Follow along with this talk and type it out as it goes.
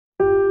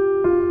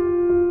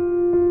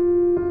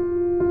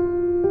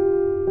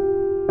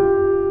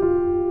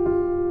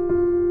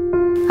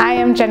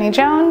I'm Jenny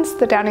Jones,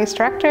 the Downeast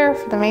Director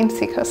for the Maine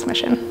Seacoast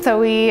Mission. So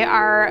we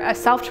are a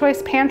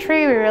self-choice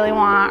pantry. We really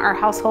want our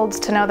households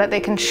to know that they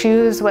can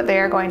choose what they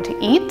are going to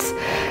eat.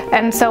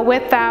 And so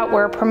with that,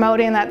 we're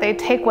promoting that they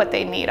take what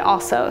they need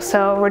also.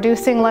 So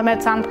reducing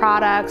limits on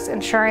products,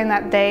 ensuring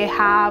that they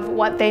have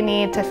what they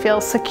need to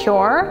feel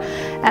secure,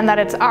 and that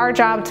it's our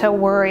job to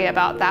worry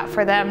about that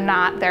for them,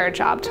 not their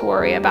job to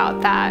worry about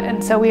that.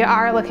 And so we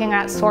are looking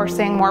at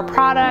sourcing more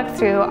product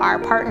through our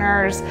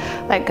partners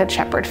like Good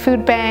Shepherd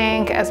Food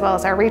Bank, as well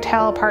as our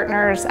retail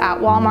partners at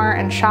Walmart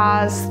and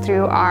Shaw's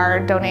through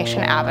our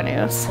donation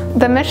avenues.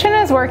 The mission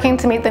is working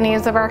to meet the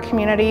needs of our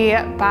community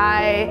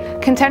by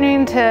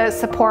continuing to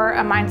support a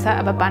mindset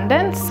of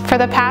abundance. For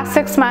the past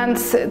 6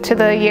 months to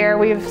the year,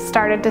 we've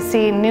started to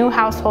see new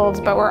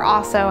households, but we're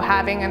also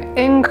having an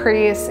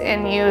increase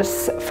in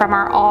use from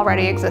our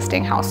already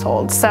existing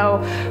households. So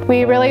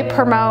we really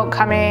promote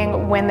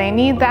coming when they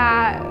need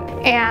that.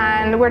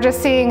 And we're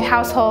just seeing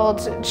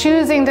households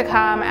choosing to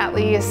come at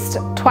least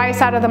twice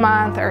out of the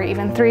month, or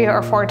even 3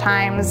 or 4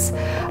 times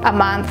a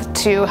month,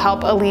 to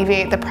help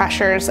alleviate the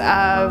pressures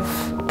of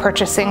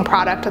purchasing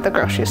product at the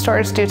grocery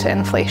stores due to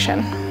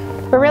inflation.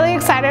 We're really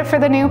excited for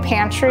the new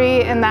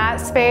pantry. In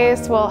that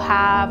space, we'll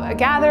have a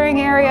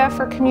gathering area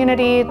for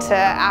community to,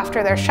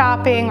 after they're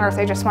shopping, or if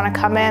they just want to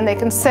come in, they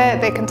can sit,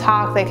 they can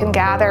talk, they can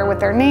gather with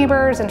their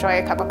neighbors,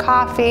 enjoy a cup of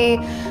coffee.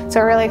 So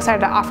we're really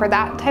excited to offer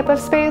that type of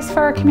space for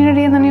our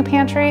community in the new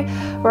pantry.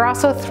 We're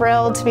also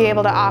thrilled to be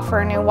able to offer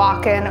a new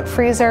walk-in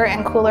freezer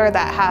and cooler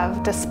that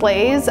have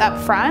displays up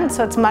front,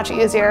 so it's much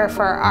easier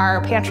for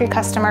our pantry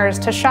customers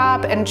to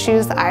shop and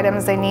choose the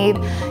items they need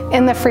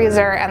in the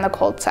freezer and the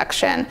cold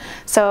section.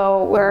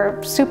 So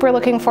we're super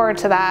looking forward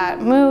to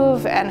that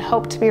move and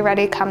hope to be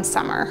ready come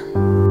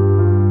summer.